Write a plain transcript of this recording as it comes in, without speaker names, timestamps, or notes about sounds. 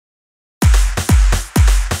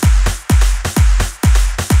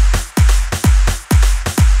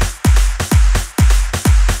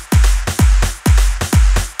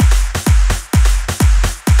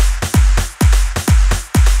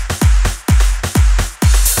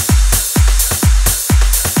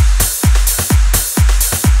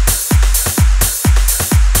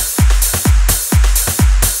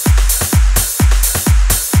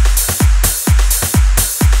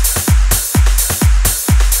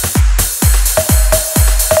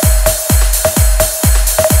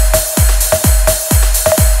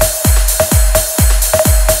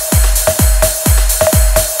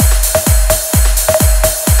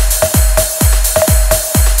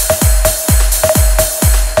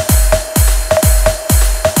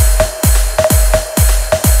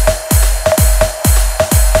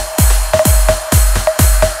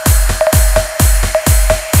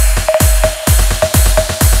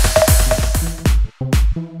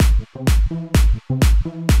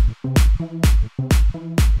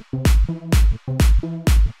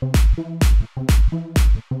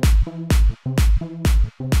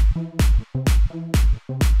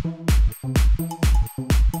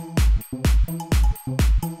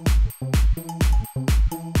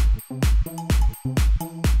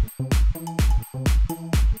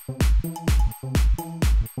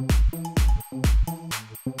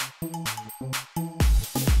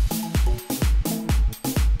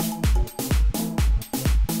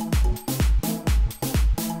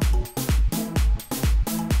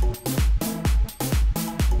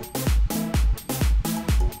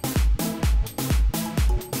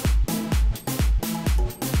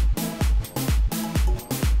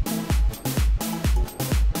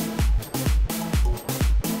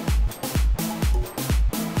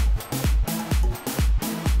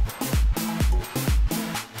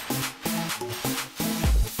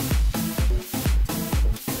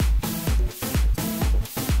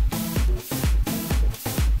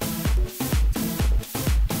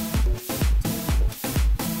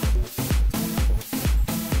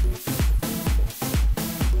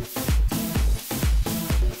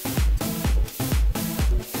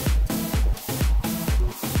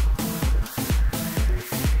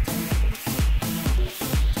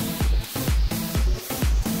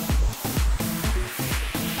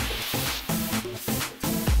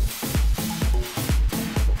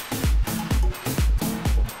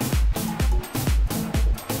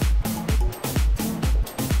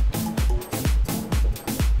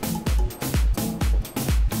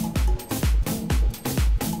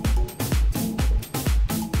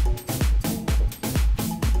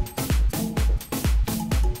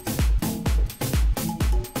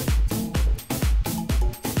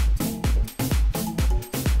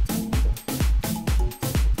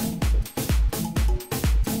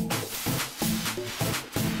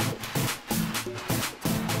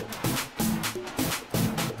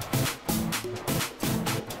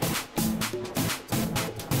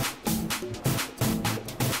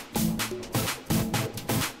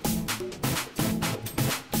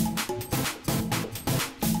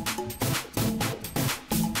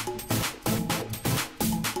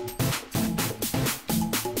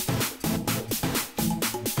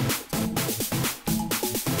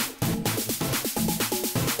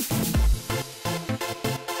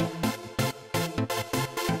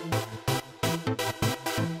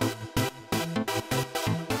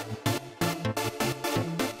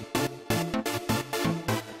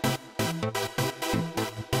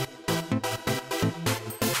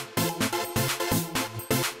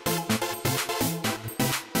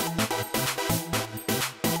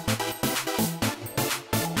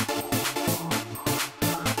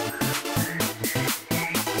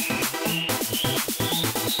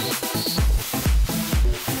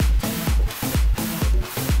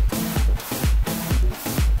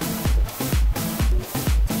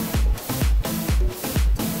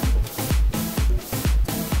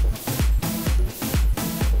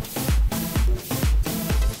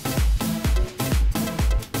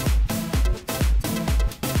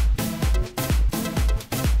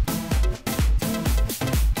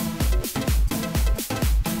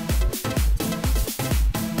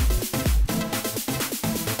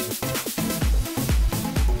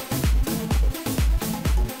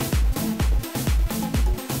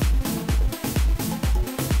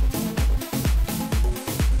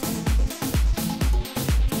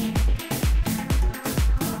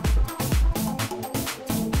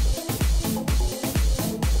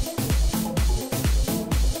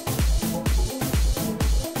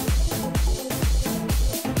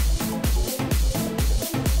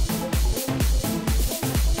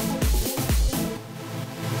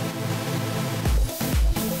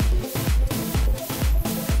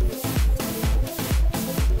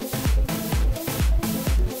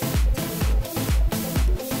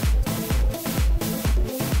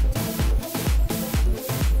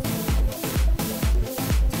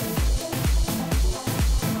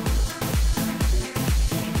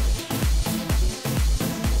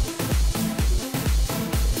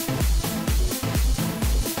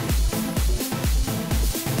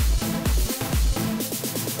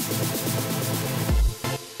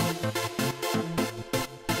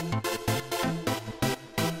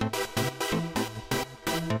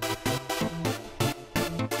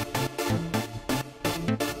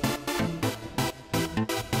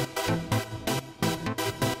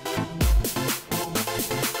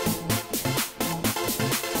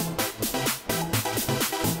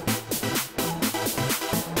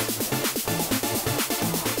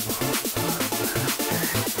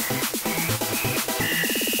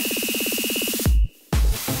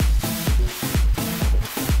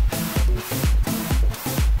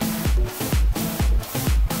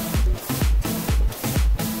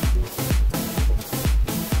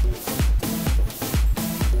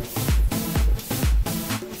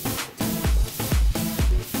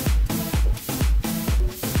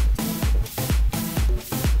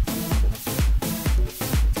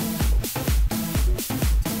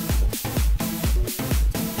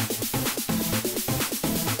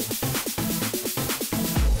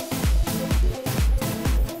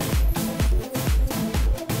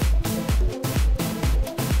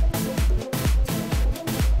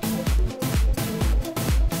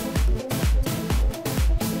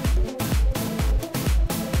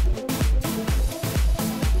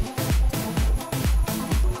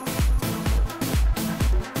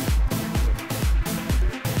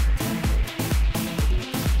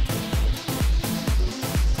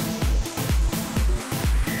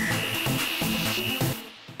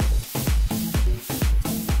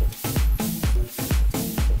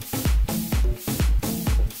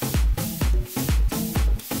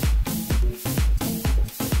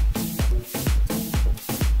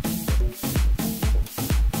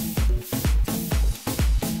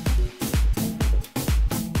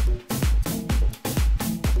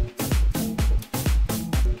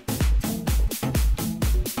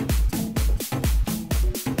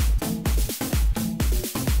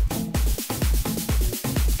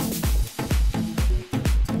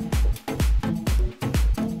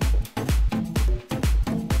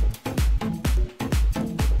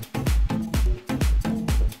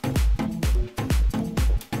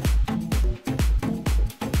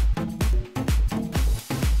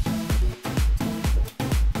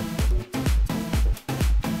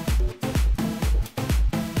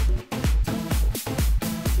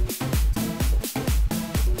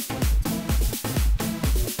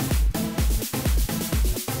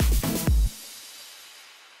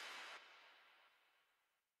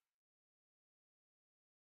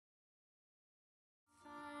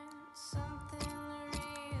Something to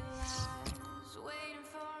realize, waiting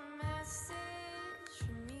for a message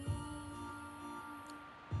from me.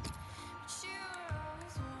 But you were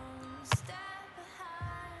always one step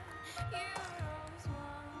behind. You were always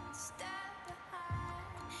one step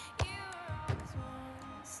behind. You were always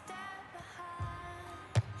one step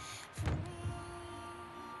behind from me.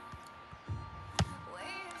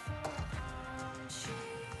 Waiting for a palm tree.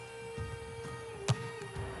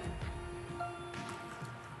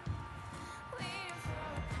 Waiting for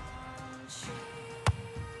a palm tree.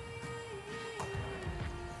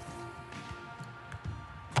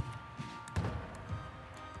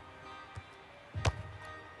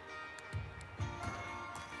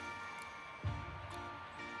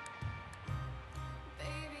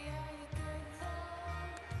 Baby, are you good though?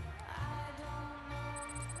 I don't know.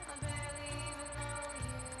 I barely even know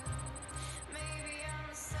you. Maybe I'm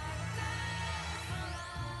a sucker for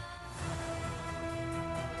love.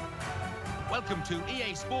 Welcome to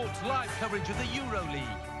EA Sports live coverage of the Euro League.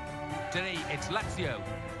 Today it's Lazio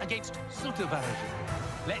against Sottovoce.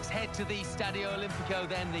 Let's head to the Stadio Olimpico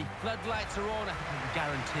then. The floodlights are on. I can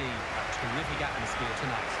guarantee a terrific atmosphere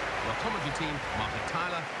tonight. Your commentary team, Martin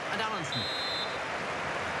Tyler and Alan Smith.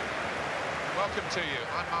 Welcome to you.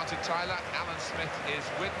 I'm Martin Tyler. Alan Smith is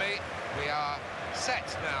with me. We are set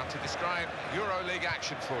now to describe Euro League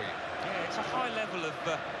action for you. Yeah, it's a high level of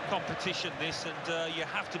competition, this, and you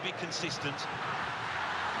have to be consistent.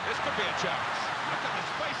 This could be a chance. Look at the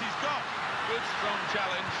space he's got. Good, strong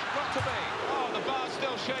challenge. Got to be. Oh, the bar's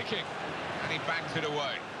still shaking. And he bangs it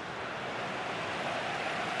away.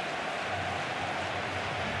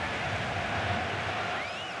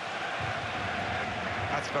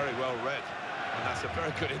 That's very well read. And that's a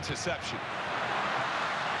very good interception.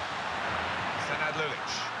 Senad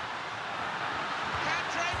Lulic.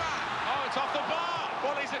 Candreva! Oh, it's off the bar!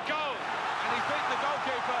 Well, he's at goal. And he's beaten the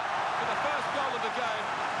goalkeeper for the first goal of the game.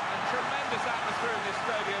 And tremendous atmosphere in this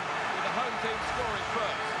stadium with the home team scoring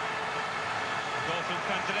first. Goal from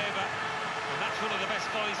Candreva, and that's one of the best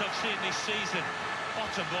volleys I've seen this season.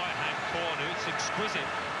 Bottom right-hand corner, it's exquisite.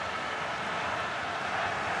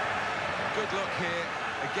 Good look here,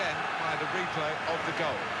 again, by the replay of the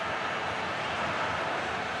goal.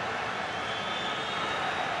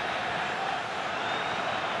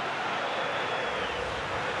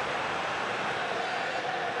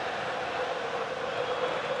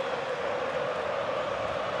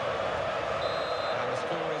 And the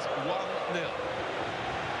score is 1-0.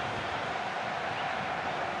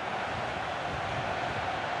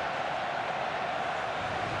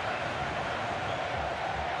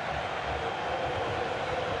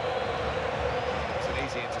 It's an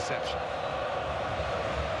easy interception.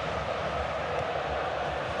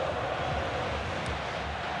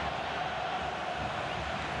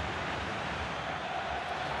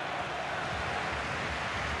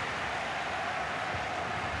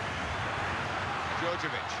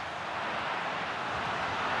 Djordjevic.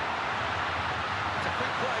 It's a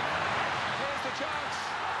quick break. Here's the chance.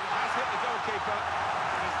 It has hit the goalkeeper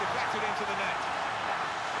and it's deflected into the net.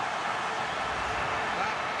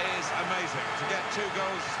 That is amazing, to get two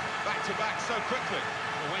goals back-to-back so quickly.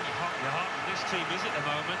 Well, when your heart in this team is at the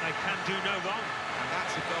moment, they can do no wrong. And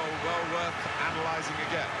that's a goal well worth analysing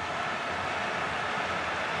again.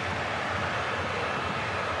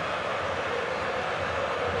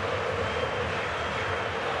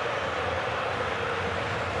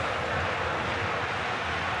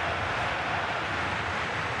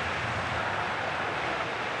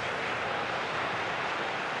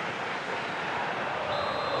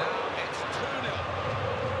 Now it's 2-0.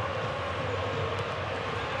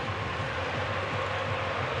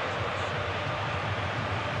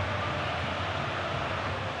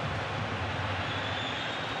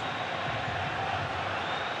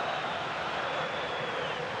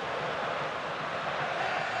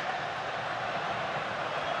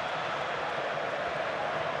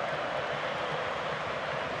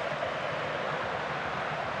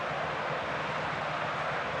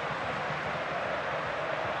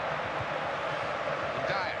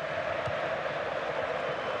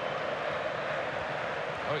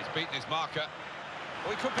 Oh, he's beaten his marker. Oh,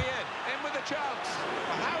 he could be in with a chance.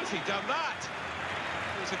 Well, how has he done that?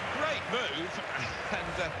 It was a great move,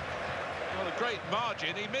 and well, a great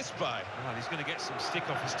margin he missed by. Well, he's going to get some stick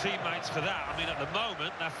off his teammates for that. I mean, at the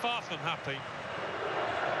moment, they're far from happy.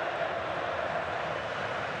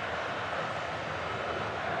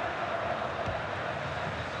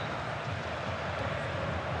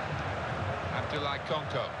 Abdullah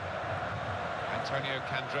Konko. Antonio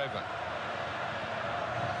Candreva.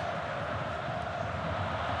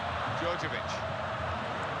 Djordjevic.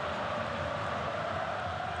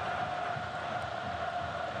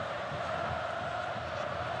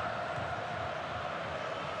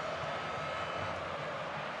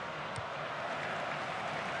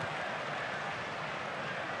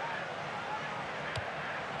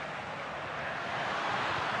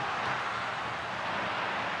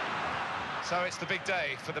 So it's the big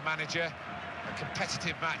day for the manager. A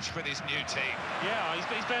competitive match with his new team. Yeah,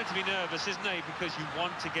 he's bound to be nervous, isn't he? Because you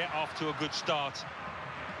want to get off to a good start.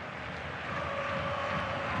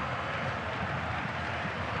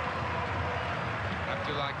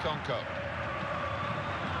 Abdoulaye Konko.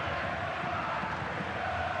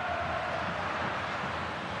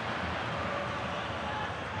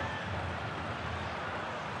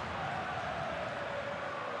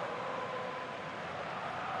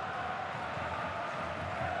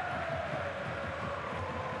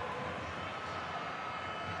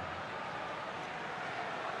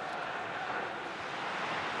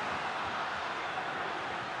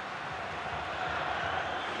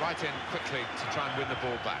 Right in quickly to try and win the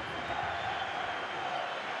ball back.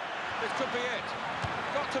 This could be it.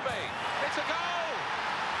 Got to be. It's a goal!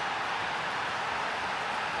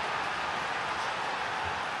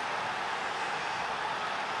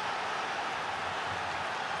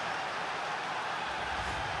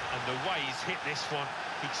 And the way he's hit this one,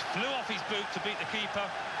 he flew off his boot to beat the keeper.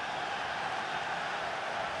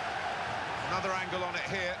 Another angle on it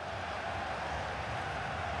here.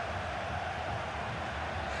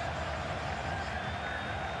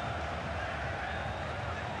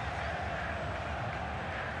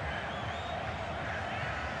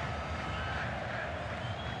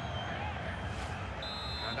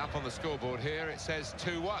 And up on the scoreboard here, it says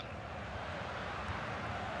 2-1.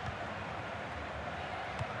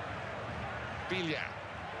 Bilia.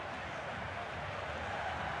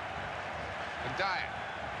 And Dyer.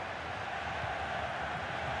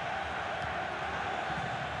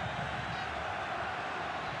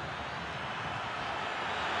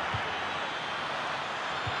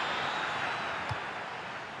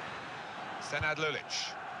 Senad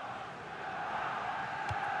Lulic.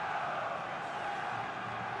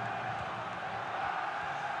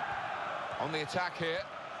 On the attack here.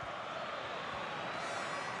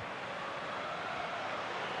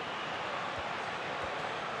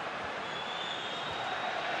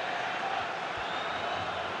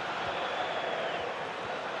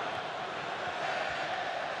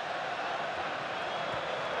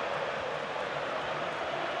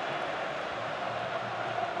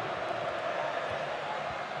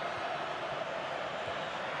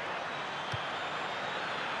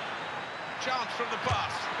 Chance from the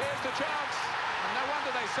pass. Here's the chance. And no wonder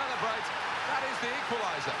they celebrate. That is the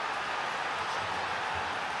equaliser.